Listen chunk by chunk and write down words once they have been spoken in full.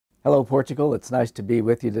Hello, Portugal. It's nice to be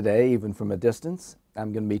with you today, even from a distance.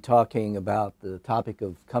 I'm going to be talking about the topic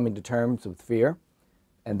of coming to terms with fear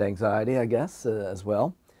and anxiety, I guess, as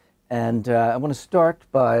well. And I want to start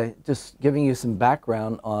by just giving you some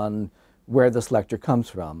background on where this lecture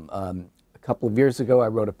comes from. A couple of years ago, I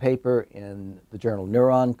wrote a paper in the journal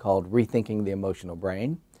Neuron called Rethinking the Emotional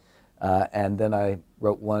Brain. And then I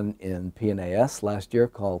wrote one in PNAS last year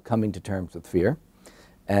called Coming to Terms with Fear.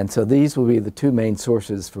 And so these will be the two main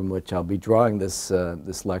sources from which I'll be drawing this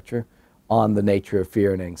lecture on the nature of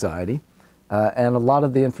fear and anxiety. And a lot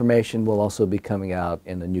of the information will also be coming out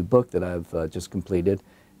in a new book that I've just completed,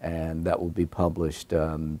 and that will be published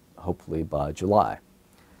hopefully by July.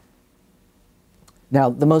 Now,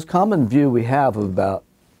 the most common view we have about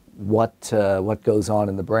what goes on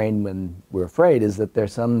in the brain when we're afraid is that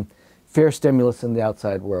there's some fear stimulus in the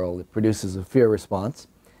outside world. It produces a fear response.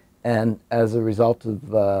 And as a result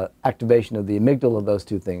of activation of the amygdala, those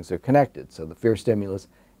two things are connected. So the fear stimulus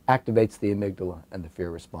activates the amygdala and the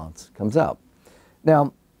fear response comes out.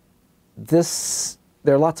 Now, there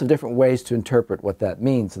are lots of different ways to interpret what that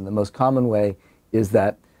means. And the most common way is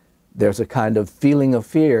that there's a kind of feeling of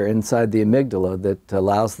fear inside the amygdala that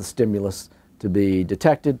allows the stimulus to be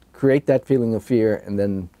detected, create that feeling of fear, and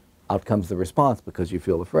then out comes the response because you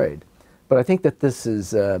feel afraid. But I think that this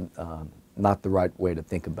is not the right way to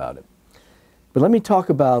think about it. But let me talk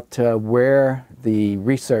about where the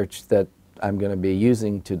research that I'm going to be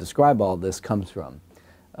using to describe all this comes from.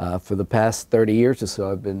 For the past 30 years or so,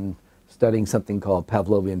 I've been studying something called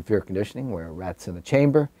Pavlovian fear conditioning, where a rat's in a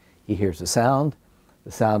chamber, he hears a sound,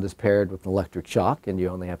 the sound is paired with an electric shock, and you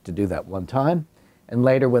only have to do that one time. And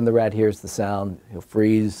later, when the rat hears the sound, he'll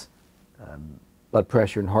freeze, blood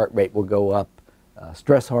pressure and heart rate will go up,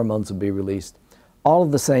 stress hormones will be released. All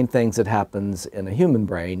of the same things that happens in a human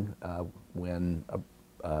brain when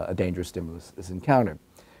a dangerous stimulus is encountered.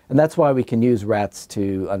 And that's why we can use rats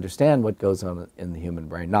to understand what goes on in the human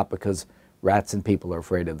brain, not because rats and people are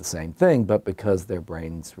afraid of the same thing, but because their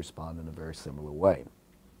brains respond in a very similar way.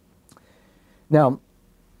 Now,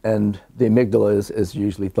 and the amygdala is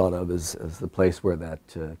usually thought of as the place where that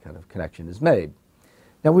kind of connection is made.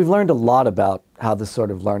 Now, we've learned a lot about how this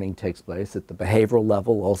sort of learning takes place at the behavioral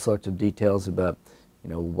level, all sorts of details about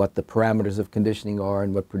what the parameters of conditioning are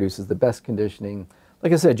and what produces the best conditioning.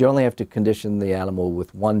 Like I said, you only have to condition the animal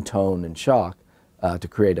with one tone and shock to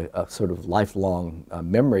create a sort of lifelong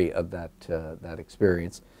memory of that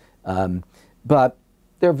experience. But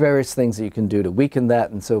there are various things that you can do to weaken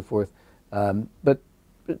that and so forth. But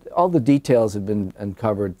all the details have been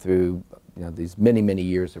uncovered through these many, many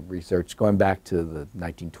years of research, going back to the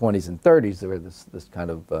 1920s and 30s, where this kind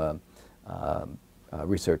of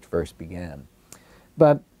research first began.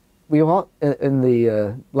 But in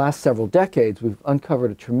the last several decades, we've uncovered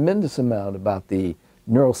a tremendous amount about the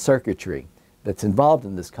neural circuitry that's involved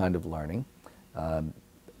in this kind of learning.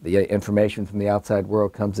 The information from the outside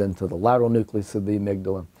world comes into the lateral nucleus of the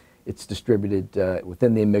amygdala. It's distributed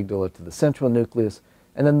within the amygdala to the central nucleus.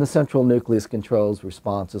 And then the central nucleus controls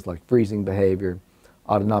responses like freezing behavior,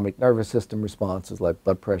 autonomic nervous system responses like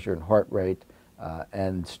blood pressure and heart rate,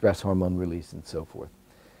 and stress hormone release and so forth.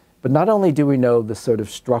 But not only do we know this sort of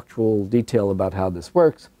structural detail about how this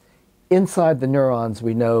works, inside the neurons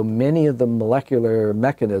we know many of the molecular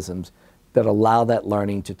mechanisms that allow that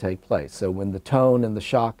learning to take place. So when the tone and the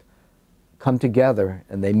shock come together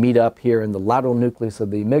and they meet up here in the lateral nucleus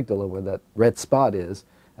of the amygdala where that red spot is,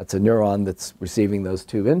 that's a neuron that's receiving those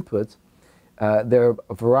two inputs. There are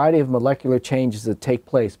a variety of molecular changes that take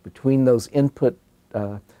place between those input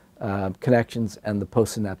connections and the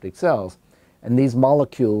postsynaptic cells. And these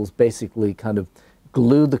molecules basically kind of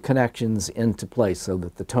glue the connections into place so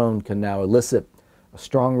that the tone can now elicit a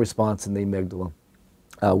strong response in the amygdala,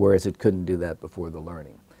 whereas it couldn't do that before the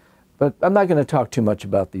learning. But I'm not going to talk too much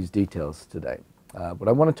about these details today. What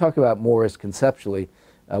I want to talk about more is conceptually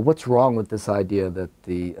what's wrong with this idea that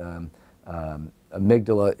the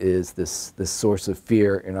amygdala is this source of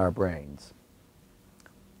fear in our brains.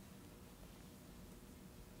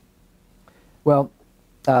 Well,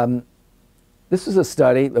 this is a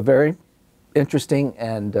study, a very interesting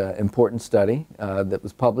and important study that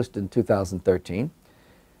was published in 2013.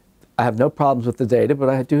 I have no problems with the data, but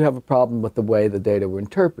I do have a problem with the way the data were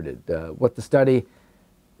interpreted.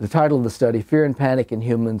 The title of the study, Fear and Panic in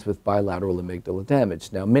Humans with Bilateral Amygdala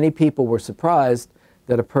Damage. Now, many people were surprised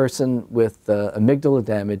that a person with amygdala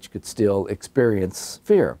damage could still experience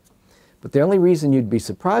fear. But the only reason you'd be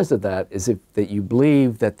surprised at that is that you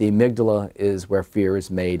believe that the amygdala is where fear is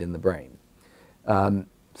made in the brain.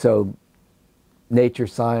 So Nature,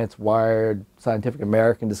 Science, Wired, Scientific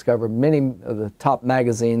American discovered many of the top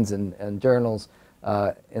magazines and journals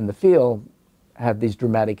in the field have these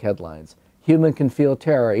dramatic headlines. Human can feel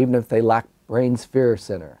terror even if they lack brain's fear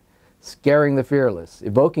center. Scaring the fearless,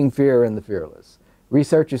 evoking fear in the fearless.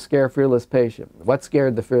 Researchers scare fearless patient. What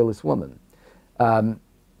scared the fearless woman?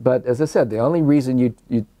 But as I said, the only reason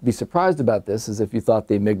you'd be surprised about this is if you thought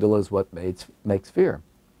the amygdala is what makes fear.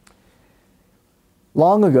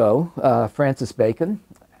 Long ago, Francis Bacon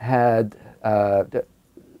had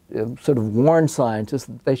sort of warned scientists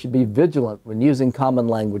that they should be vigilant when using common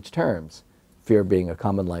language terms, fear being a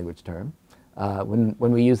common language term, when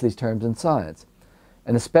we use these terms in science.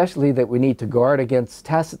 And especially that we need to guard against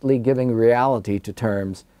tacitly giving reality to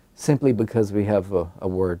terms simply because we have a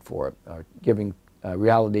word for it, or giving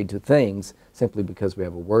reality to things simply because we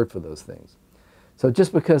have a word for those things. So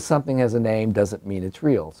just because something has a name doesn't mean it's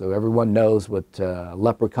real. So everyone knows what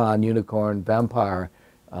leprechaun, unicorn, vampire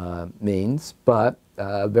means, but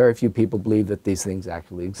very few people believe that these things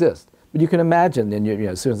actually exist. But you can imagine, and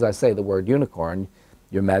as soon as I say the word unicorn,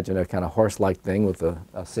 you imagine a kind of horse-like thing with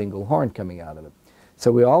a single horn coming out of it.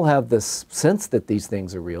 So we all have this sense that these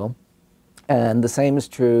things are real, and the same is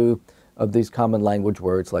true of these common language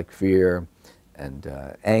words like fear, and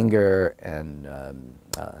anger, and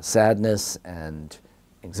sadness, and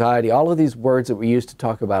anxiety. All of these words that we use to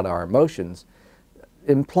talk about our emotions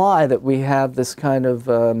imply that we have this kind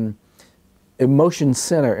of emotion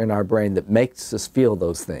center in our brain that makes us feel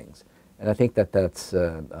those things. And I think that that's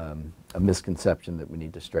a misconception that we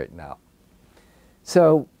need to straighten out.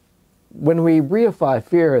 So when we reify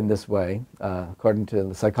fear in this way, according to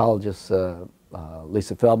the psychologist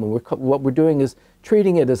Lisa Feldman, what we're doing is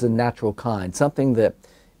treating it as a natural kind, something that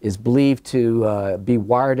is believed to be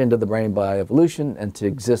wired into the brain by evolution and to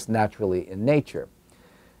exist naturally in nature.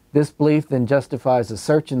 This belief then justifies a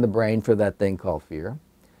search in the brain for that thing called fear.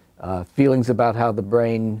 Findings about how the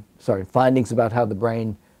brain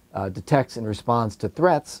detects and responds to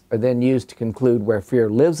threats are then used to conclude where fear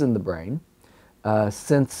lives in the brain,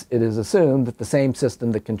 since it is assumed that the same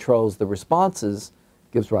system that controls the responses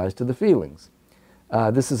gives rise to the feelings.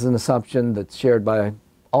 This is an assumption that's shared by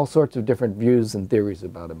all sorts of different views and theories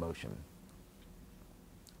about emotion.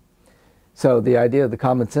 So the idea, the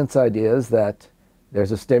common sense idea, is that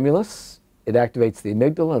there's a stimulus, it activates the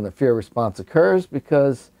amygdala, and the fear response occurs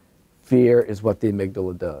because fear is what the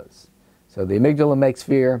amygdala does. So the amygdala makes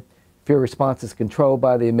fear, fear response is controlled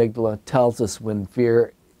by the amygdala, tells us when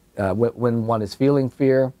when one is feeling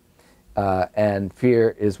fear, and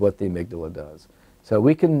fear is what the amygdala does. So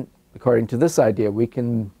we can, according to this idea, we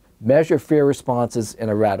can measure fear responses in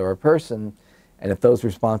a rat or a person, and if those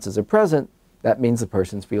responses are present, that means the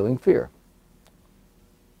person's feeling fear.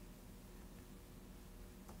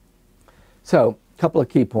 So, a couple of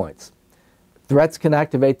key points. Threats can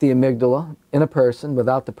activate the amygdala in a person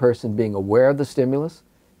without the person being aware of the stimulus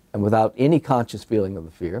and without any conscious feeling of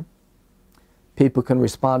the fear. People can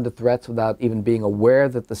respond to threats without even being aware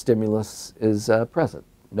that the stimulus is present.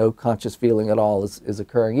 No conscious feeling at all is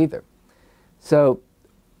occurring either. So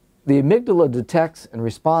the amygdala detects and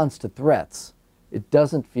responds to threats. It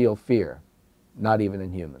doesn't feel fear, not even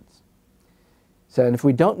in humans. So, and if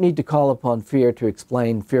we don't need to call upon fear to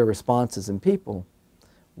explain fear responses in people,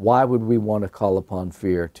 why would we want to call upon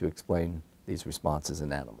fear to explain these responses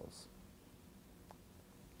in animals?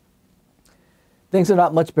 Things are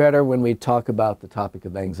not much better when we talk about the topic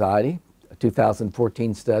of anxiety. A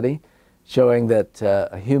 2014 study showing that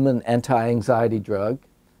a human anti-anxiety drug,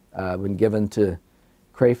 when given to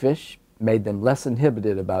crayfish, made them less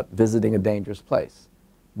inhibited about visiting a dangerous place.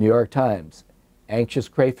 New York Times, anxious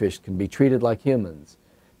crayfish can be treated like humans.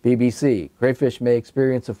 BBC, crayfish may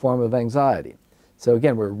experience a form of anxiety. So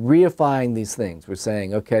again, we're reifying these things. We're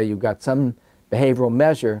saying, okay, you've got some behavioral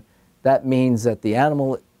measure. That means that the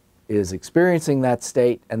animal is experiencing that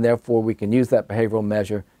state, and therefore we can use that behavioral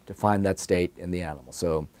measure to find that state in the animal.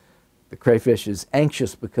 So the crayfish is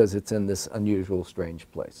anxious because it's in this unusual, strange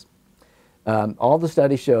place. All the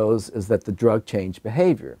study shows is that the drug changed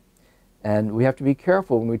behavior. And we have to be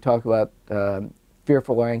careful when we talk about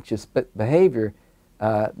fearful or anxious behavior,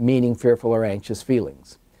 meaning fearful or anxious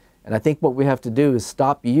feelings. And I think what we have to do is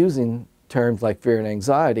stop using terms like fear and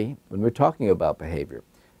anxiety when we're talking about behavior.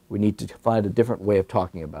 We need to find a different way of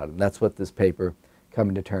talking about it. And that's what this paper,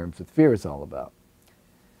 Coming to Terms with Fear, is all about.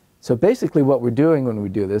 So basically what we're doing when we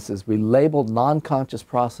do this is we label non-conscious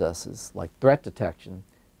processes like threat detection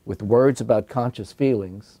with words about conscious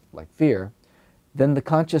feelings like fear. Then the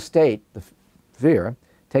conscious state, the fear,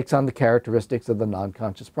 takes on the characteristics of the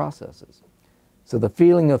non-conscious processes. So the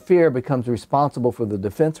feeling of fear becomes responsible for the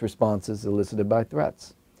defense responses elicited by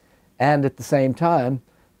threats. And at the same time,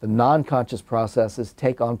 the non-conscious processes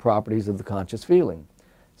take on properties of the conscious feeling.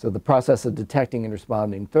 So the process of detecting and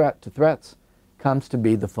responding to threats comes to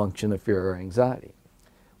be the function of fear or anxiety.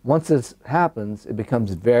 Once this happens, it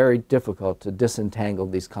becomes very difficult to disentangle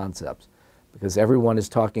these concepts because everyone is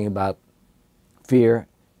talking about fear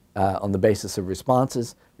on the basis of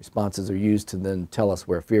responses. Responses are used to then tell us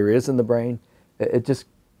where fear is in the brain.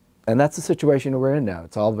 And that's the situation we're in now.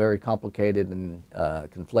 It's all very complicated and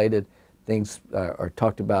conflated. Things are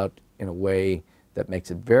talked about in a way that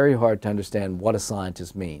makes it very hard to understand what a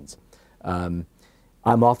scientist means. I'm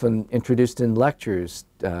often introduced in lectures,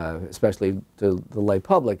 especially to the lay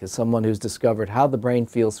public, as someone who's discovered how the brain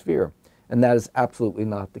feels fear, and that is absolutely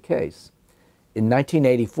not the case. In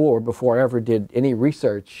 1984, before I ever did any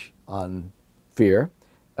research on fear,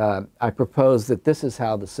 I proposed that this is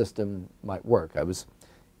how the system might work.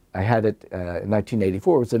 I had it in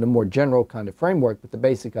 1984. It was in a more general kind of framework, but the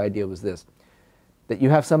basic idea was this, that you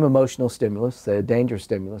have some emotional stimulus, say a danger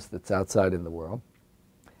stimulus that's outside in the world,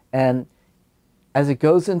 and as it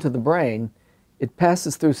goes into the brain, it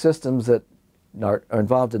passes through systems that are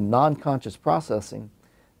involved in non-conscious processing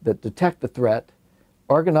that detect the threat,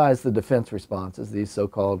 organize the defense responses, these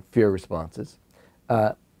so-called fear responses.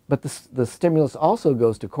 But the stimulus also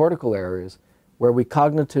goes to cortical areas where we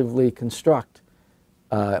cognitively construct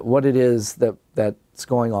what it is that's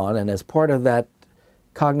going on. And as part of that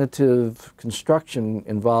cognitive construction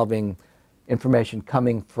involving information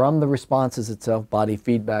coming from the responses itself, body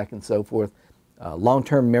feedback and so forth,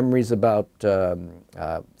 long-term memories about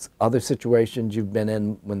other situations you've been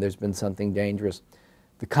in when there's been something dangerous,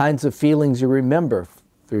 the kinds of feelings you remember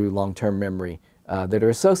through long-term memory that are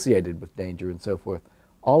associated with danger and so forth.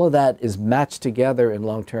 All of that is matched together in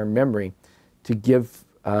long-term memory to give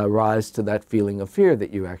rise to that feeling of fear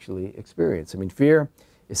that you actually experience. I mean, fear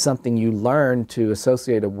is something you learn to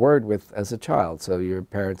associate a word with as a child. So your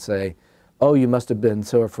parents say, oh, you must have been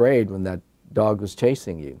so afraid when that dog was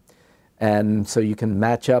chasing you. And so you can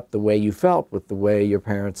match up the way you felt with the way your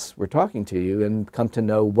parents were talking to you and come to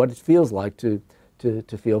know what it feels like to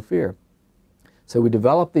feel fear. So we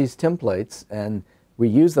develop these templates, and we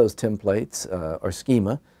use those templates, or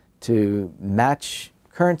schema, to match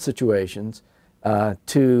current situations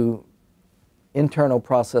to internal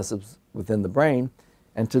processes within the brain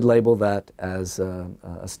and to label that as a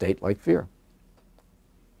state like fear.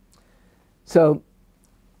 So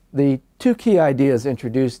the two key ideas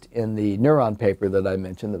introduced in the neuron paper that I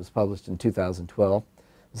mentioned that was published in 2012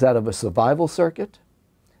 was that of a survival circuit,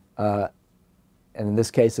 and in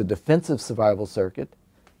this case a defensive survival circuit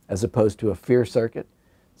as opposed to a fear circuit.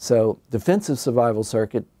 So defensive survival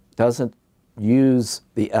circuit doesn't use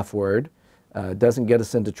the F word, doesn't get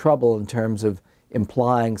us into trouble in terms of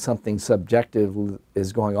implying something subjective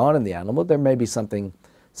is going on in the animal. There may be something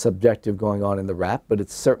subjective going on in the rat, but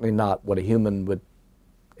it's certainly not what a human would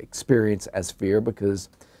experience as fear, because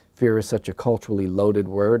fear is such a culturally loaded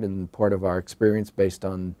word and part of our experience based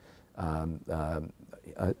on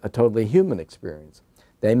a totally human experience.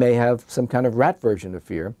 They may have some kind of rat version of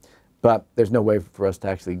fear, but there's no way for us to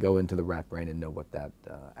actually go into the rat brain and know what that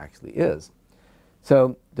actually is.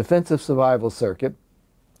 So defensive survival circuit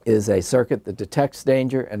is a circuit that detects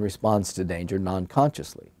danger and responds to danger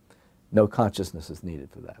non-consciously. No consciousness is needed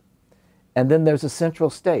for that. And then there's a central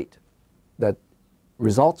state that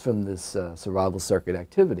results from this survival circuit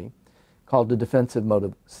activity called the defensive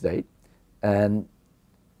motive state. And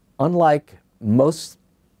unlike most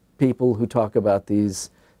people who talk about these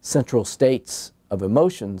central states of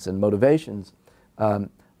emotions and motivations,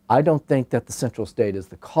 I don't think that the central state is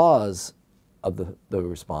the cause of the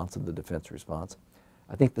response, of the defense response.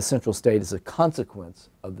 I think the central state is a consequence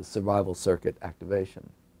of the survival circuit activation.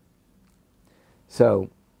 So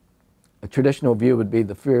a traditional view would be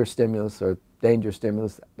the fear stimulus or danger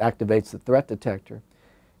stimulus activates the threat detector.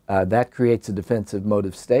 That creates a defensive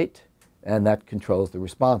motive state, and that controls the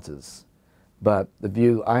responses. But the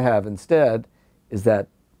view I have instead is that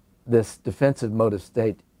this defensive motive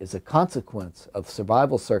state is a consequence of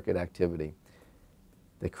survival circuit activity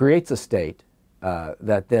that creates a state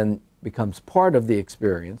that then becomes part of the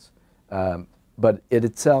experience, but it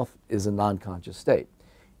itself is a non-conscious state.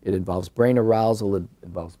 It involves brain arousal, it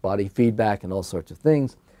involves body feedback and all sorts of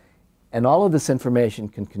things. And all of this information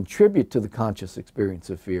can contribute to the conscious experience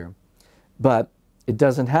of fear, but it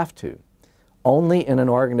doesn't have to. Only in an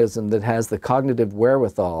organism that has the cognitive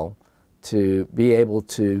wherewithal to be able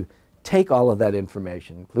to take all of that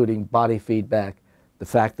information, including body feedback, the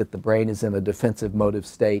fact that the brain is in a defensive motive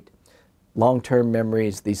state, long-term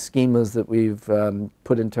memories, these schemas that we've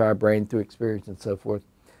put into our brain through experience and so forth.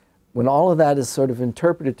 When all of that is sort of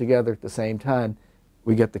interpreted together at the same time,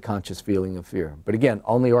 we get the conscious feeling of fear. But again,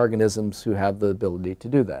 only organisms who have the ability to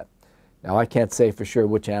do that. Now, I can't say for sure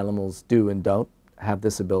which animals do and don't have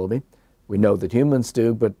this ability. We know that humans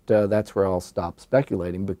do, but that's where I'll stop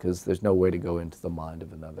speculating because there's no way to go into the mind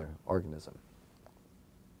of another organism.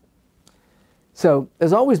 So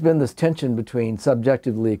there's always been this tension between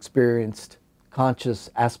subjectively experienced, conscious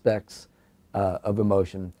aspects of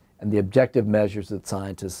emotion and the objective measures that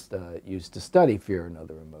scientists use to study fear and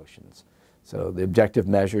other emotions. So the objective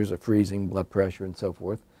measures are freezing, blood pressure, and so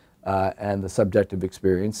forth, and the subjective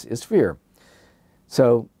experience is fear.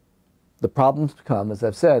 So the problems come, as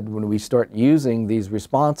I've said, when we start using these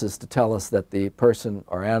responses to tell us that the person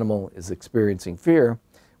or animal is experiencing fear,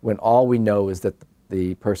 when all we know is that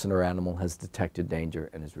the person or animal has detected danger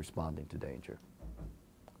and is responding to danger.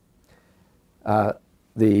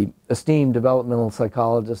 The esteemed developmental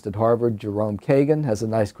psychologist at Harvard, Jerome Kagan, has a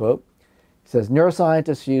nice quote. He says,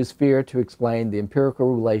 "Neuroscientists use fear to explain the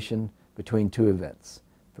empirical relation between two events.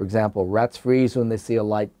 For example, rats freeze when they see a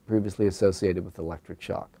light previously associated with electric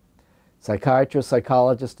shock. Psychiatrists,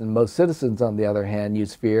 psychologists, and most citizens, on the other hand,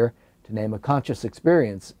 use fear to name a conscious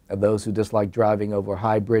experience of those who dislike driving over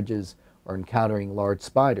high bridges or encountering large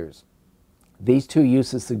spiders. These two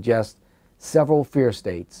uses suggest several fear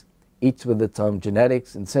states, each with its own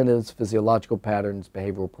genetics, incentives, physiological patterns,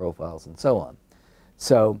 behavioral profiles, and so on."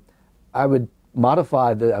 So I would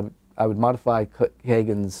modify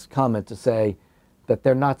Kagan's comment to say that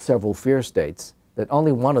there are not several fear states, that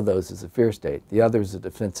only one of those is a fear state. The other is a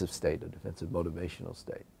defensive state, a defensive motivational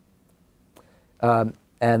state.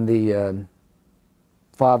 And the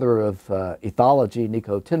father of ethology,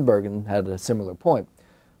 Nico Tinbergen, had a similar point.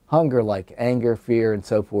 Hunger, like anger, fear, and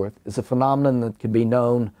so forth, is a phenomenon that can be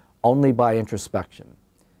known only by introspection.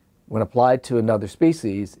 When applied to another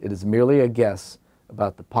species, it is merely a guess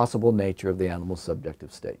about the possible nature of the animal's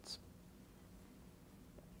subjective states.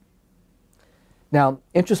 Now,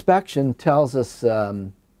 introspection tells us,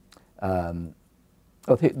 the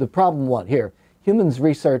problem one here, human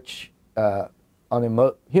research on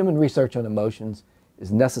emotions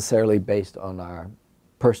is necessarily based on our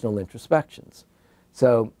personal introspections.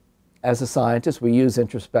 So, as a scientist, we use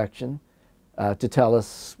introspection to tell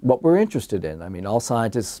us what we're interested in. I mean, all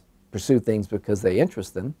scientists pursue things because they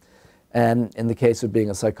interest them. And in the case of being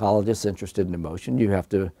a psychologist interested in emotion, you have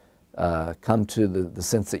to come to the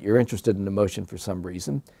sense that you're interested in emotion for some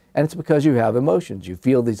reason. And it's because you have emotions. You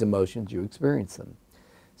feel these emotions, you experience them.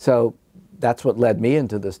 So that's what led me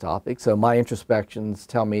into this topic. So my introspections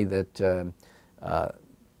tell me that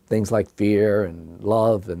things like fear and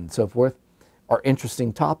love and so forth are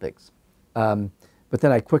interesting topics. But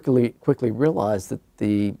then I quickly realized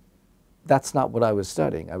that that's not what I was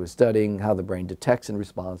studying. I was studying how the brain detects and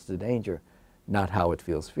responds to danger, not how it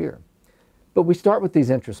feels fear. But we start with these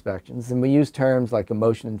introspections, and we use terms like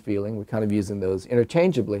emotion and feeling. We're kind of using those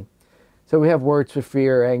interchangeably. So we have words for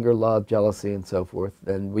fear, anger, love, jealousy, and so forth.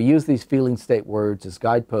 And we use these feeling state words as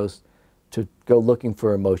guideposts to go looking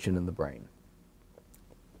for emotion in the brain.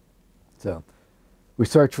 So we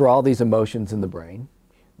search for all these emotions in the brain.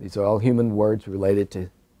 These are all human words related to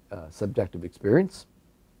subjective experience.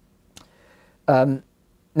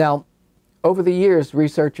 Now, over the years,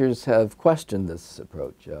 researchers have questioned this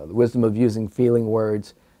approach. The wisdom of using feeling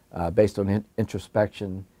words based on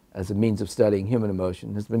introspection as a means of studying human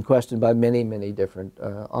emotion has been questioned by many, many different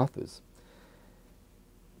authors.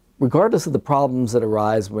 Regardless of the problems that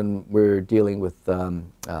arise when we're dealing with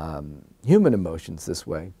human emotions this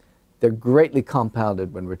way, they're greatly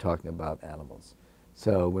compounded when we're talking about animals.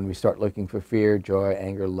 So when we start looking for fear, joy,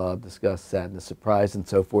 anger, love, disgust, sadness, surprise, and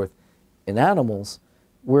so forth in animals,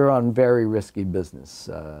 we're on very risky business,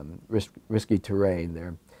 risky terrain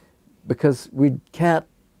there, because we can't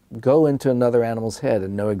go into another animal's head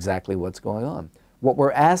and know exactly what's going on. What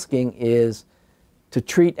we're asking is to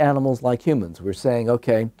treat animals like humans. We're saying,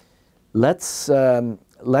 okay, let's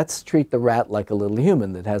treat the rat like a little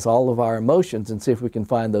human that has all of our emotions and see if we can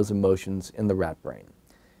find those emotions in the rat brain.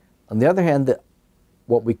 On the other hand,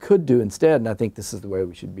 what we could do instead, and I think this is the way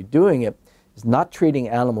we should be doing it, is not treating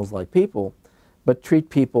animals like people, but treat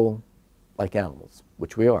people like animals,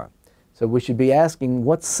 which we are. So we should be asking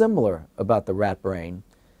what's similar about the rat brain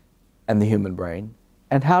and the human brain,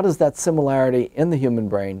 and how does that similarity in the human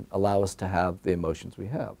brain allow us to have the emotions we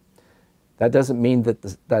have? That doesn't mean that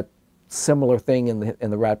that similar thing in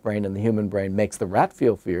the rat brain and the human brain makes the rat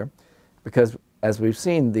feel fear, because as we've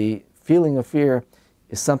seen, the feeling of fear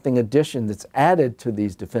is something addition that's added to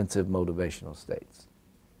these defensive motivational states.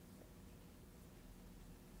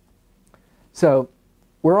 So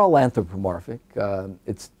we're all anthropomorphic.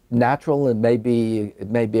 It's natural and it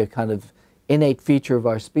may be a kind of innate feature of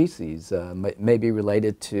our species, may be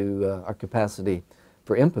related to our capacity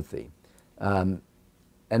for empathy.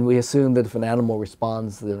 And we assume that if an animal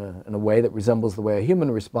responds in a way that resembles the way a human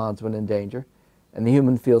responds when in danger, and the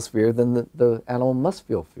human feels fear, then the animal must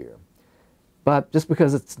feel fear. But just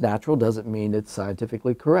because it's natural doesn't mean it's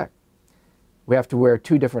scientifically correct. We have to wear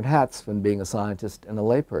two different hats when being a scientist and a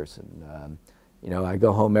layperson. You know, I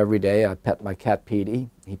go home every day, I pet my cat Petey,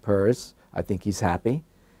 he purrs, I think he's happy,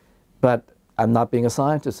 but I'm not being a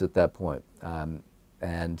scientist at that point.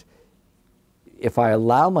 And if I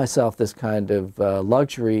allow myself this kind of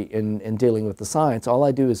luxury in dealing with the science, all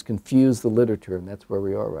I do is confuse the literature, and that's where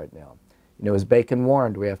we are right now. You know, as Bacon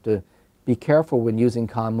warned, we have to be careful when using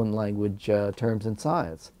common language terms in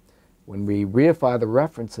science. When we reify the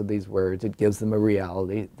reference of these words, it gives them a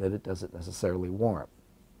reality that it doesn't necessarily warrant.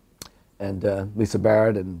 And Lisa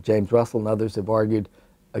Barrett and James Russell and others have argued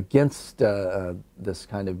against this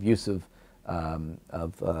kind of use of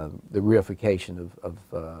the reification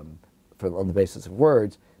on the basis of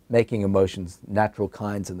words, making emotions natural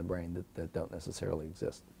kinds in the brain that don't necessarily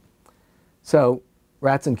exist. So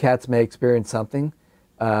rats and cats may experience something,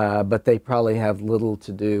 but they probably have little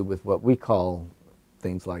to do with what we call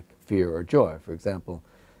things like fear or joy. For example,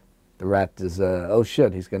 the rat is, oh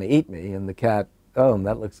shit, he's going to eat me, and the cat, oh,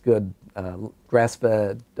 that looks good,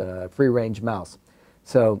 grass-fed, free-range mouse.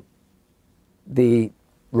 So the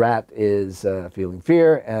rat is feeling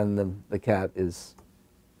fear, and the cat is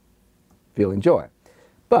feeling joy.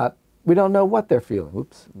 But we don't know what they're feeling.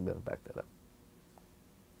 Oops, I'm going to back that up.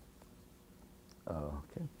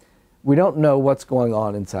 Okay. We don't know what's going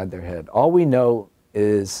on inside their head. All we know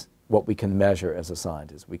is what we can measure as a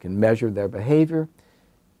scientist. We can measure their behavior,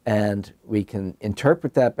 and we can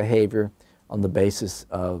interpret that behavior on the basis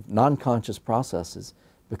of non-conscious processes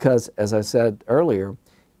because, as I said earlier,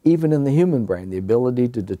 even in the human brain, the ability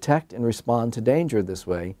to detect and respond to danger this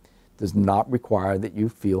way does not require that you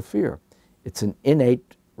feel fear. It's an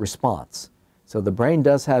innate response. So the brain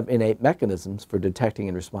does have innate mechanisms for detecting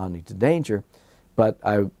and responding to danger, but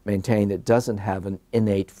I maintain it doesn't have an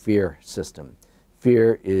innate fear system.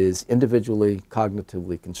 Fear is individually,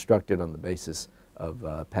 cognitively constructed on the basis of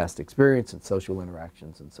past experience and social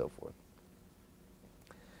interactions and so forth.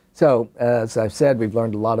 So, as I've said, we've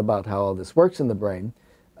learned a lot about how all this works in the brain,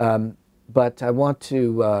 but I want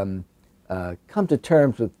to come to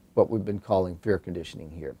terms with what we've been calling fear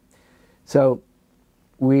conditioning here. So,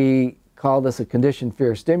 we call this a conditioned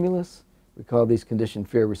fear stimulus. We call these conditioned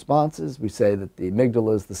fear responses. We say that the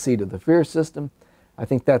amygdala is the seat of the fear system. I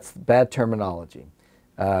think that's bad terminology.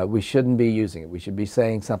 We shouldn't be using it. We should be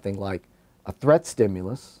saying something like a threat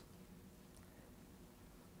stimulus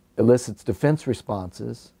elicits defense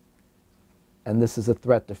responses, and this is a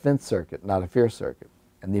threat defense circuit, not a fear circuit.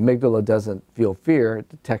 And the amygdala doesn't feel fear, it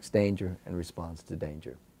detects danger and responds to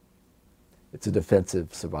danger. It's a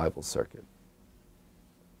defensive survival circuit.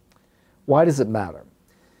 Why does it matter?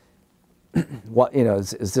 What, you know,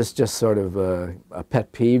 is this just sort of a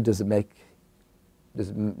pet peeve? Does it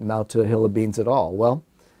amount to a hill of beans at all? Well,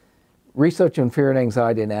 research on fear and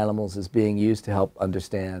anxiety in animals is being used to help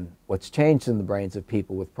understand what's changed in the brains of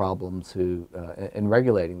people with problems in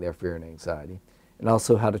regulating their fear and anxiety, and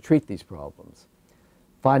also how to treat these problems.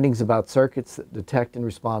 Findings about circuits that detect and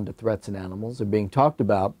respond to threats in animals are being talked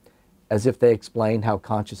about as if they explain how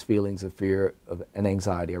conscious feelings of fear and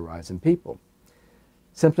anxiety arise in people.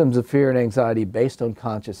 Symptoms of fear and anxiety based on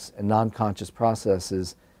conscious and non-conscious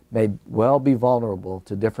processes may well be vulnerable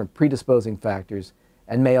to different predisposing factors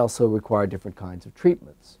and may also require different kinds of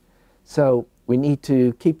treatments. So we need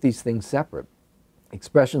to keep these things separate.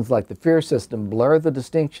 Expressions like the fear system blur the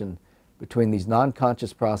distinction between these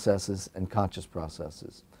non-conscious processes and conscious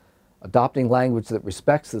processes. Adopting language that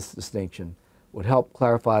respects this distinction would help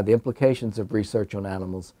clarify the implications of research on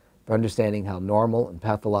animals for understanding how normal and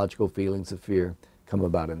pathological feelings of fear come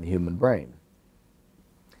about in the human brain.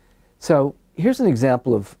 So here's an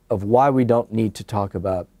example of why we don't need to talk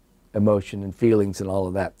about emotion and feelings and all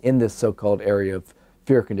of that in this so-called area of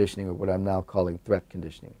fear conditioning, or what I'm now calling threat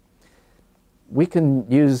conditioning. We can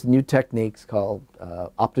use new techniques called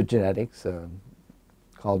optogenetics.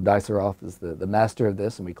 Karl Spencer is the master of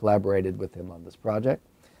this, and we collaborated with him on this project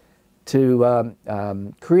to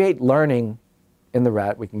create learning in the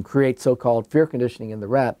rat. We can create so-called fear conditioning in the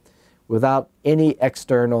rat without any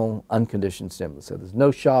external unconditioned stimulus. So there's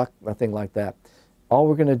no shock, nothing like that. All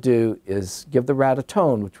we're going to do is give the rat a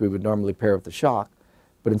tone, which we would normally pair with the shock,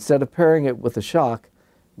 but instead of pairing it with the shock,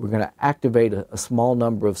 we're going to activate a small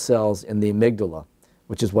number of cells in the amygdala,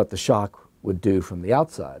 which is what the shock would do from the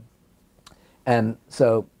outside. And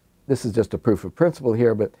so this is just a proof of principle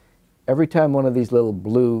here, but every time one of these little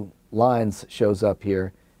blue lines shows up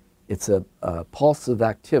here, it's a pulse of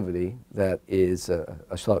activity that is,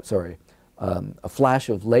 a flash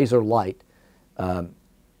of laser light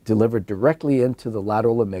delivered directly into the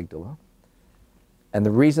lateral amygdala. And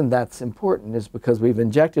the reason that's important is because we've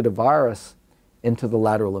injected a virus into the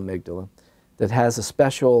lateral amygdala that has a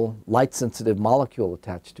special light-sensitive molecule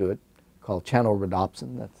attached to it called channel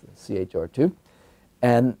rhodopsin, that's the CHR2.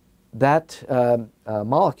 And that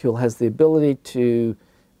molecule has the ability to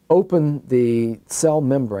open the cell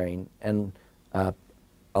membrane and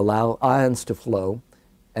allow ions to flow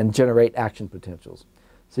and generate action potentials.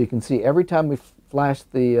 So you can see every time we flash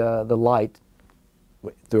the light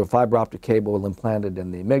through a fiber optic cable implanted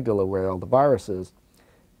in the amygdala where all the virus is,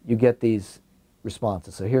 you get these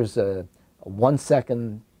responses. So here's a 1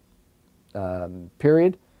 second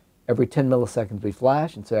period. Every 10 milliseconds we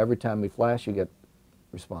flash, and so every time we flash you get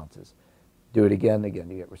responses. Do it again, you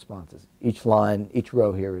get responses. Each line, each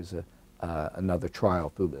row here is another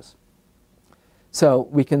trial through this. So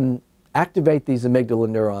we can activate these amygdala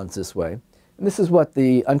neurons this way. And this is what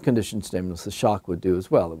the unconditioned stimulus, the shock, would do as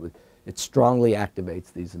well. It strongly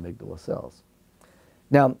activates these amygdala cells.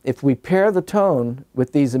 Now, if we pair the tone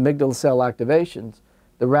with these amygdala cell activations,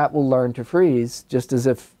 the rat will learn to freeze just as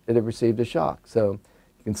if it had received a shock. So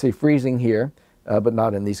you can see freezing here, but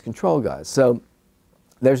not in these control guys. So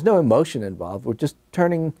there's no emotion involved. We're just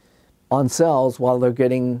turning on cells while they're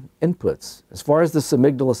getting inputs. As far as this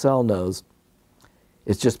amygdala cell knows,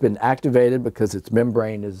 it's just been activated because its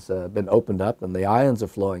membrane has been opened up and the ions are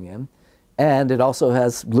flowing in. And it also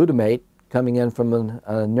has glutamate coming in from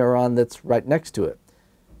a neuron that's right next to it.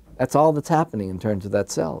 That's all that's happening in terms of that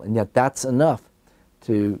cell. And yet that's enough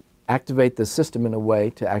to activate the system in a way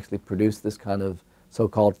to actually produce this kind of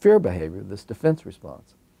so-called fear behavior, this defense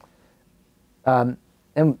response.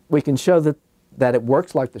 And we can show that it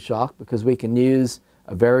works like the shock because we can use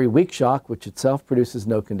a very weak shock, which itself produces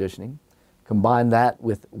no conditioning, combine that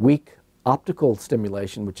with weak optical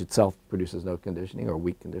stimulation, which itself produces no conditioning or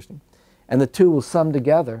weak conditioning, and the two will sum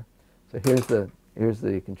together. So here's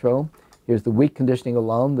the control. Here's the weak conditioning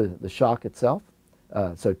alone, the shock itself,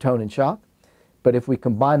 so tone and shock. But if we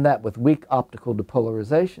combine that with weak optical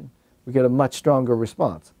depolarization, we get a much stronger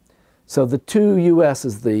response. So the two US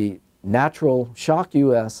is the natural shock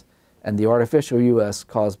US and the artificial US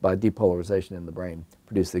caused by depolarization in the brain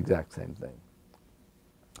produce the exact same thing.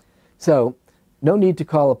 So no need to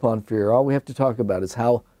call upon fear. All we have to talk about is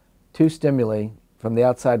how two stimuli from the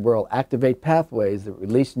outside world activate pathways that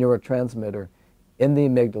release neurotransmitter in the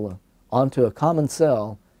amygdala onto a common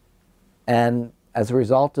cell, and as a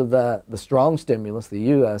result of the strong stimulus, the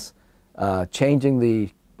US, changing the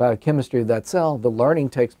biochemistry of that cell, the learning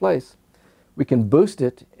takes place. We can boost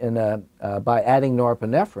it by adding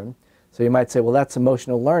norepinephrine. So you might say, well, that's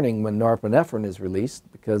emotional learning when norepinephrine is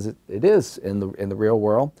released, because it is in the real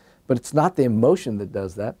world, but it's not the emotion that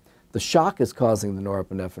does that. The shock is causing the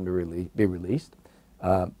norepinephrine to be released.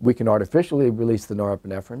 We can artificially release the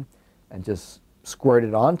norepinephrine and just squirt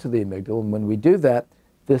it onto the amygdala, and when we do that,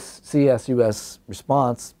 this CSUS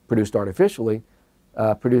response produced artificially,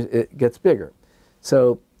 it gets bigger.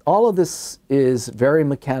 So all of this is very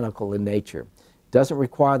mechanical in nature. Doesn't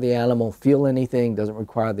require the animal feel anything, doesn't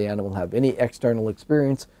require the animal have any external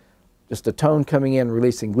experience, just a tone coming in,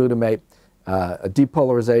 releasing glutamate, a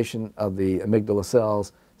depolarization of the amygdala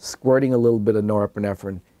cells, squirting a little bit of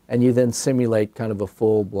norepinephrine, and you then simulate kind of a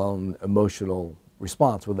full-blown emotional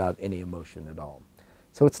response without any emotion at all.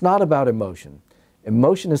 So it's not about emotion.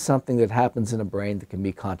 Emotion is something that happens in a brain that can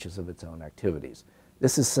be conscious of its own activities.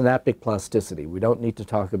 This is synaptic plasticity. We don't need to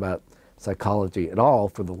talk about psychology at all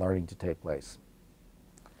for the learning to take place.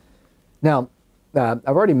 Now, I've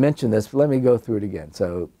already mentioned this, but let me go through it again.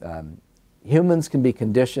 So humans can be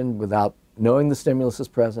conditioned without knowing the stimulus is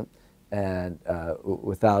present and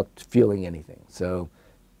without feeling anything. So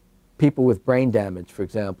people with brain damage, for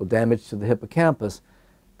example, damage to the hippocampus,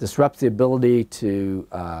 disrupts the ability to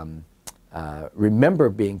remember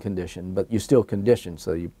being conditioned, but you still condition.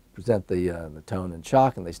 So you present the tone and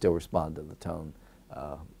shock, and they still respond to the tone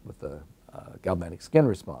with the galvanic skin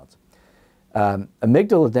response.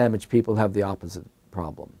 Amygdala damaged people have the opposite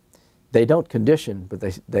problem. They don't condition,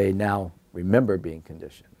 but they now remember being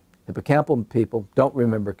conditioned. Hippocampal people don't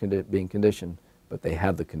remember being conditioned, but they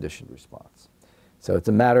have the conditioned response. So it's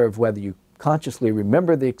a matter of whether you consciously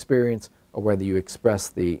remember the experience or whether you express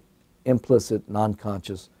the implicit,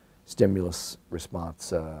 non-conscious stimulus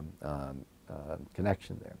response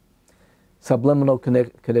connection there. Subliminal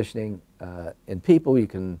conditioning in people, you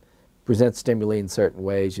can present stimuli in certain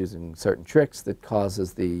ways using certain tricks that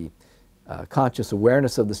causes the conscious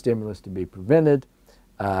awareness of the stimulus to be prevented.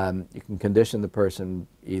 You can condition the person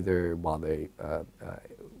either while they,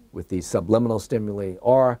 with these subliminal stimuli,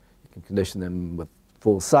 or you can condition them with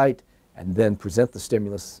full sight and then present the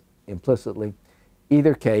stimulus implicitly.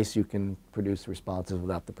 Either case, you can produce responses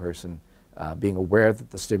without the person being aware that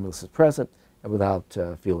the stimulus is present and without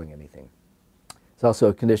feeling anything. There's also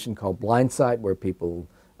a condition called blind sight, where people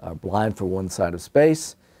are blind for one side of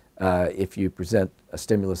space. If you present a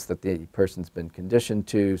stimulus that the person's been conditioned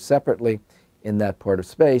to separately in that part of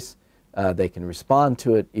space, they can respond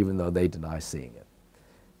to it even though they deny seeing it.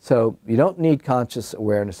 So you don't need conscious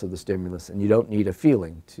awareness of the stimulus, and you don't need a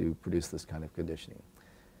feeling to produce this kind of conditioning.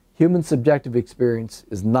 Human subjective experience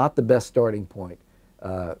is not the best starting point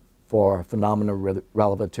for phenomena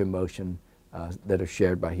relevant to emotion that are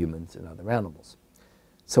shared by humans and other animals.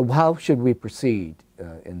 So how should we proceed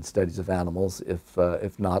in studies of animals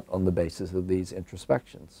if not on the basis of these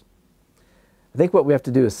introspections? I think what we have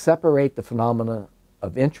to do is separate the phenomena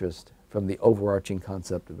of interest from the overarching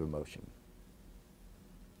concept of emotion.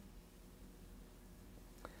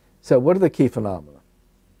 So what are the key phenomena?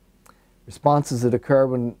 Responses that occur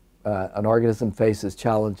when an organism faces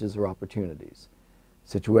challenges or opportunities.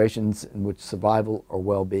 Situations in which survival or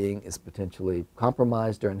well-being is potentially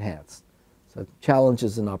compromised or enhanced. So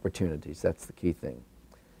challenges and opportunities, that's the key thing.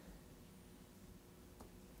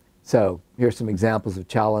 So here's some examples of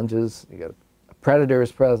challenges. You got a predator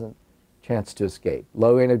is present, chance to escape.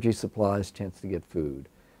 Low energy supplies, chance to get food.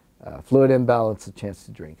 Fluid imbalance, a chance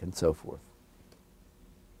to drink, and so forth.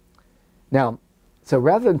 Now, so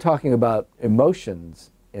rather than talking about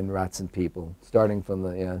emotions in rats and people, starting from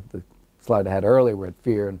the slide I had earlier where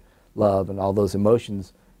fear and love and all those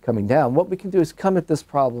emotions coming down, what we can do is come at this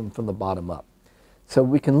problem from the bottom up. So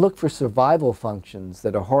we can look for survival functions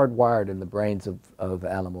that are hardwired in the brains of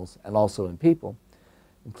animals and also in people,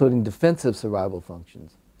 including defensive survival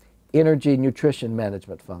functions, energy nutrition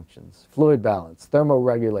management functions, fluid balance,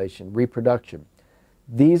 thermoregulation, reproduction.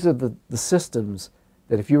 These are the systems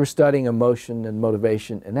that if you were studying emotion and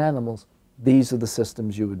motivation in animals, these are the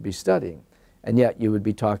systems you would be studying. And yet you would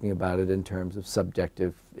be talking about it in terms of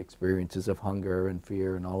subjective experiences of hunger and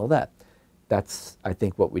fear and all of that. That's, I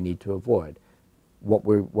think, what we need to avoid. What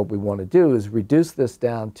we want to do is reduce this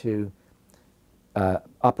down to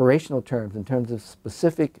operational terms, in terms of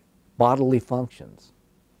specific bodily functions.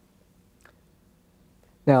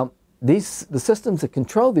 Now, the systems that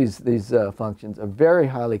control these functions are very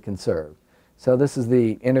highly conserved. So this is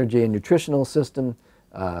the energy and nutritional system.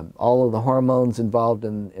 All of the hormones involved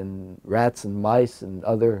in rats and mice and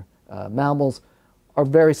other mammals are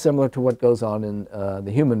very similar to what goes on in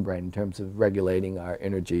the human brain in terms of regulating our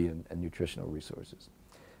energy and nutritional resources.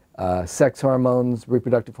 Sex hormones,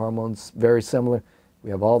 reproductive hormones, very similar.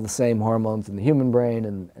 We have all the same hormones in the human brain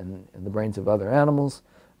and in the brains of other animals.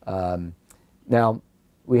 Now,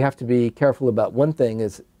 we have to be careful about one thing,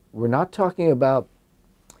 is we're not talking about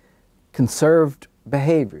conserved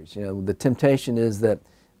behaviors. You know, the temptation is that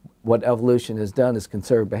what evolution has done is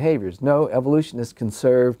conserve behaviors. No, evolution has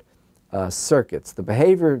conserved circuits. The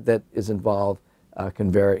behavior that is involved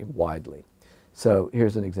can vary widely. So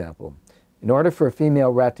here's an example. In order for a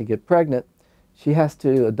female rat to get pregnant, she has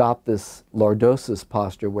to adopt this lordosis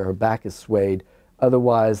posture where her back is swayed.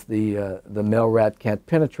 Otherwise, the male rat can't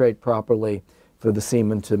penetrate properly for the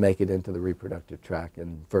semen to make it into the reproductive tract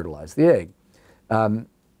and fertilize the egg.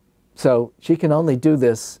 So she can only do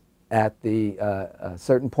this at a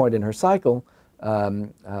certain point in her cycle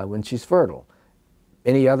when she's fertile.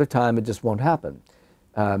 Any other time, it just won't happen.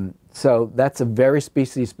 So that's a very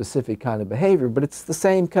species-specific kind of behavior, but it's the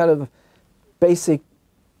same kind of basic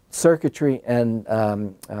circuitry and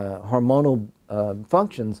hormonal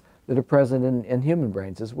functions that are present in human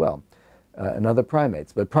brains as well, and other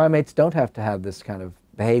primates. But primates don't have to have this kind of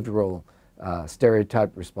behavioral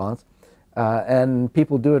stereotype response. And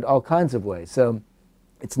people do it all kinds of ways. So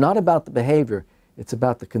it's not about the behavior, it's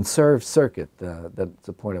about the conserved circuit. That's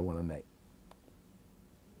the point I want to make.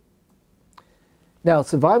 Now,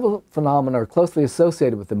 survival phenomena are closely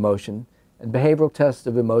associated with emotion, and behavioral tests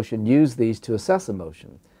of emotion use these to assess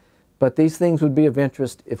emotion. But these things would be of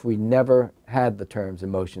interest if we never had the terms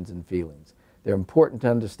emotions and feelings. They're important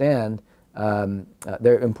to understand.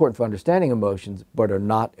 They're important for understanding emotions, but are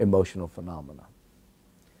not emotional phenomena.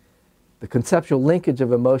 The conceptual linkage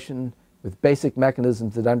of emotion with basic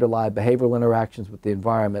mechanisms that underlie behavioral interactions with the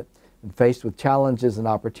environment and faced with challenges and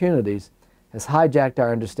opportunities has hijacked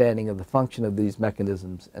our understanding of the function of these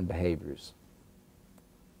mechanisms and behaviors.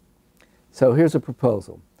 So here's a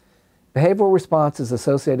proposal. Behavioral responses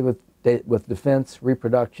associated with defense,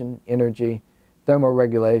 reproduction, energy,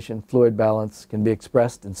 thermoregulation, fluid balance can be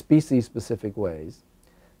expressed in species-specific ways.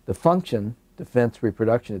 The function, defense,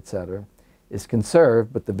 reproduction, etc., is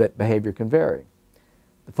conserved, but the behavior can vary.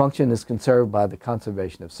 The function is conserved by the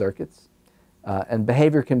conservation of circuits. And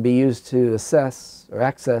behavior can be used to assess or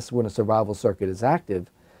access when a survival circuit is active,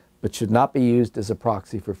 but should not be used as a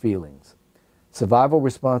proxy for feelings. Survival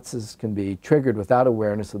responses can be triggered without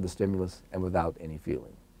awareness of the stimulus and without any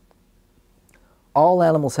feeling. All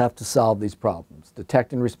animals have to solve these problems: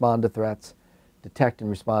 detect and respond to threats, detect and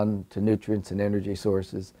respond to nutrients and energy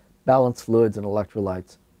sources, balance fluids and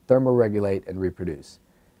electrolytes, thermoregulate, and reproduce.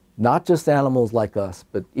 Not just animals like us,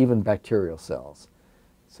 but even bacterial cells.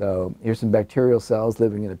 So here's some bacterial cells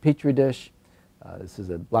living in a petri dish. This is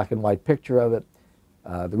a black and white picture of it.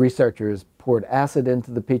 The researchers poured acid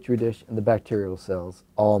into the petri dish, and the bacterial cells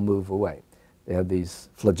all move away. They have these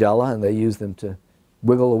flagella, and they use them to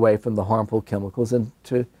wiggle away from the harmful chemicals and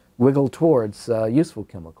to wiggle towards useful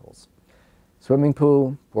chemicals. Swimming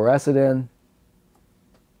pool, pour acid in,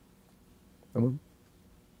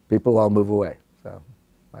 people all move away. So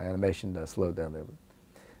my animation slowed down there.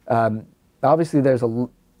 Obviously, there's a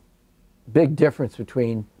big difference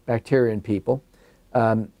between bacteria and people,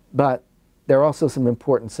 but there are also some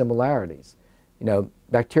important similarities. You know,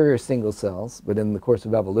 bacteria are single cells, but in the course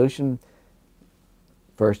of evolution,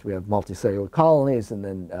 first we have multicellular colonies, and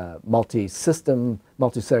then multicellular,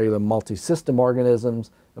 multisystem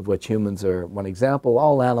organisms, of which humans are one example.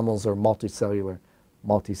 All animals are multicellular,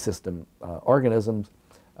 multisystem organisms.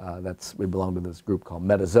 We belong to this group called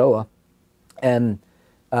metazoa. And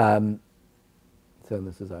so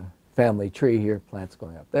this is a family tree here, plants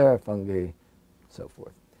going up there, fungi, so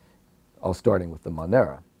forth, all starting with the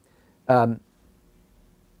Monera.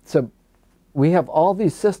 So we have all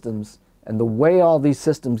these systems, and the way all these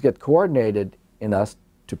systems get coordinated in us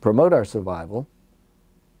to promote our survival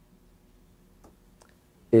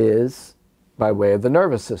is by way of the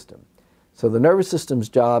nervous system. So the nervous system's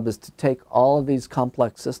job is to take all of these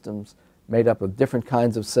complex systems made up of different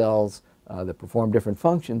kinds of cells that perform different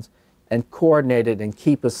functions and coordinate it and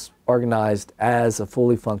keep us organized as a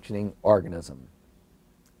fully functioning organism.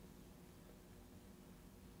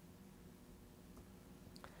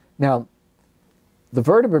 Now, the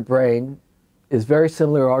vertebrate brain is very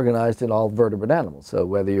similarly organized in all vertebrate animals. So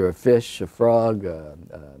whether you're a fish, a frog, a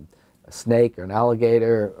snake, or an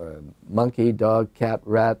alligator, or a monkey, dog, cat,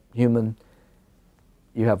 rat, human,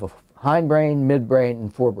 you have a hindbrain, midbrain,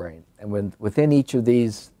 and forebrain. And within each of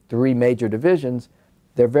these three major divisions,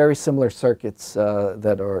 there are very similar circuits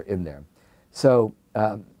that are in there. So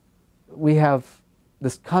we have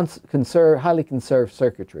this highly conserved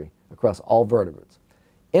circuitry across all vertebrates.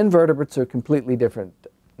 Invertebrates are completely different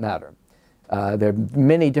matter. There are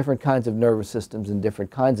many different kinds of nervous systems and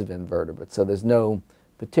different kinds of invertebrates, so there's no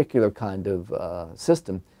particular kind of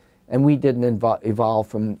system. And we didn't evolve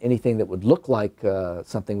from anything that would look like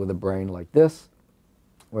something with a brain like this,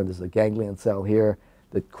 where there's a ganglion cell here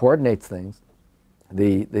that coordinates things.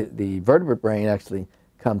 The vertebrate brain actually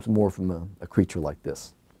comes more from a creature like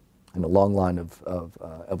this. And a long line of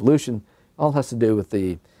evolution all has to do with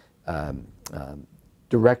the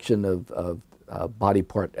direction of body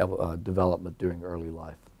part development during early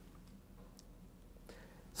life.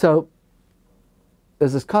 So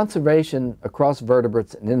there's this conservation across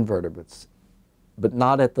vertebrates and invertebrates, but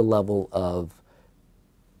not at the level of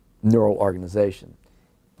neural organization.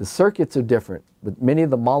 The circuits are different, but many of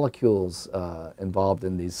the molecules involved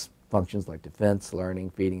in these functions like defense, learning,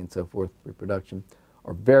 feeding, and so forth, reproduction,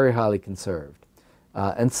 are very highly conserved.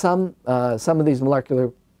 And some of these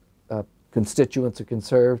molecular constituents are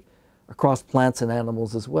conserved across plants and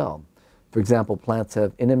animals as well. For example, plants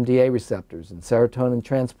have NMDA receptors and serotonin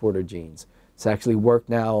transporter genes. It's actually work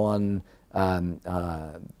now on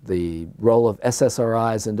the role of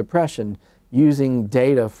SSRIs in depression using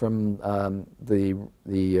data from the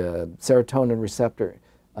serotonin receptor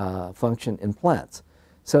function in plants.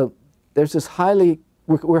 So there's this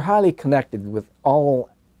we're highly connected with all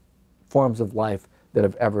forms of life that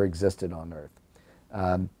have ever existed on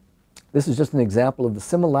Earth. This is just an example of the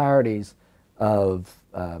similarities of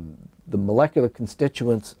the molecular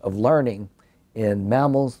constituents of learning in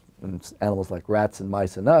mammals, and animals like rats and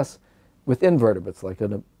mice and us, with invertebrates like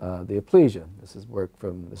the Aplysia. This is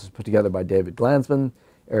put together by David Glanzman,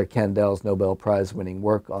 Eric Kandel's Nobel Prize winning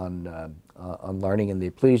work on learning in the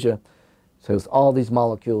Aplysia. So it's all these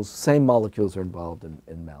molecules, same molecules are involved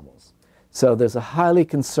in mammals. So there's a highly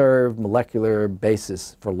conserved molecular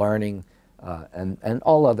basis for learning and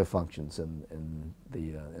all other functions in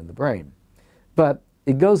the brain. But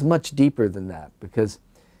it goes much deeper than that, because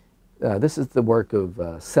this is the work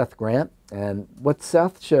of Seth Grant, and what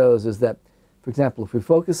Seth shows is that, for example, if we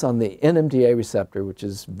focus on the NMDA receptor, which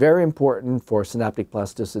is very important for synaptic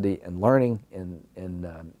plasticity and learning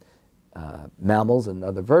in mammals and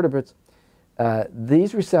other vertebrates,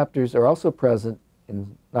 these receptors are also present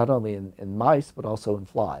not only in mice, but also in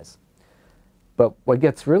flies. But what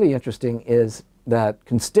gets really interesting is that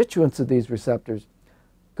constituents of these receptors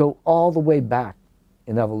go all the way back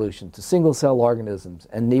in evolution to single-cell organisms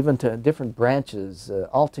and even to different branches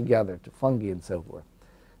altogether, to fungi and so forth.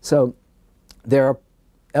 So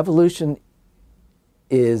evolution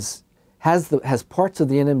has parts of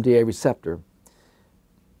the NMDA receptor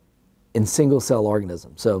in single-cell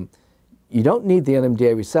organisms. So you don't need the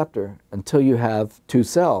NMDA receptor until you have two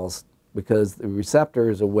cells, because the receptor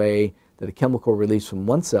is a way that a chemical released from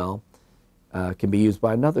one cell can be used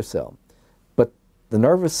by another cell. But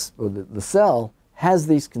the cell has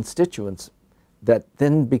these constituents that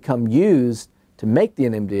then become used to make the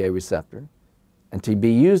NMDA receptor and to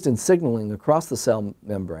be used in signaling across the cell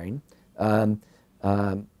membrane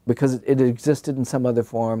because it existed in some other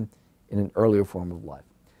form in an earlier form of life.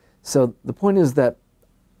 So the point is that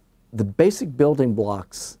the basic building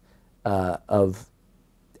blocks of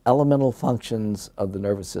elemental functions of the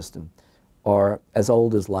nervous system are as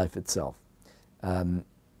old as life itself.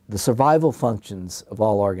 The survival functions of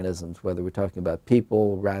all organisms, whether we're talking about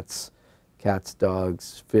people, rats, cats,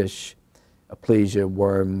 dogs, fish, aplysia,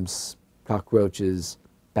 worms, cockroaches,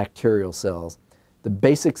 bacterial cells, the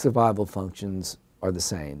basic survival functions are the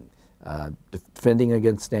same. Defending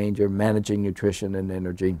against danger, managing nutrition and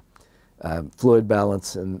energy, fluid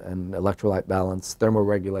balance and electrolyte balance,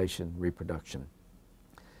 thermoregulation, reproduction.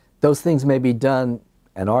 Those things may be done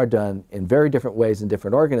and are done in very different ways in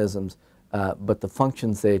different organisms, but the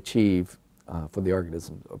functions they achieve for the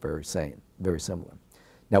organism are very similar.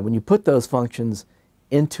 Now, when you put those functions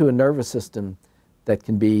into a nervous system that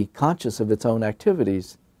can be conscious of its own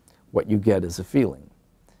activities, what you get is a feeling.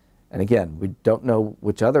 And again, we don't know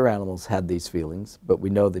which other animals had these feelings, but we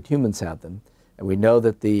know that humans have them. And we know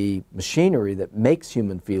that the machinery that makes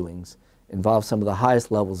human feelings involves some of the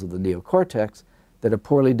highest levels of the neocortex that are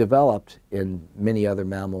poorly developed in many other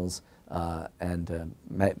mammals and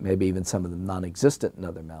maybe even some of them non-existent in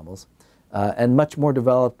other mammals, and much more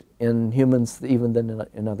developed in humans even than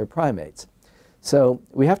in other primates. So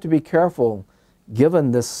we have to be careful,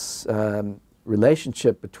 given this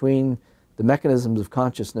relationship between the mechanisms of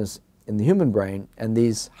consciousness in the human brain and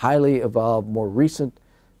these highly evolved, more recent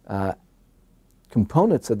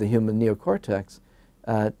components of the human neocortex,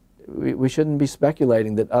 we shouldn't be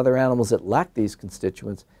speculating that other animals that lack these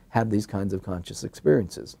constituents have these kinds of conscious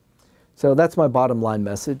experiences. So that's my bottom line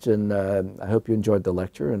message, and I hope you enjoyed the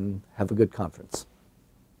lecture and have a good conference.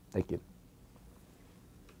 Thank you.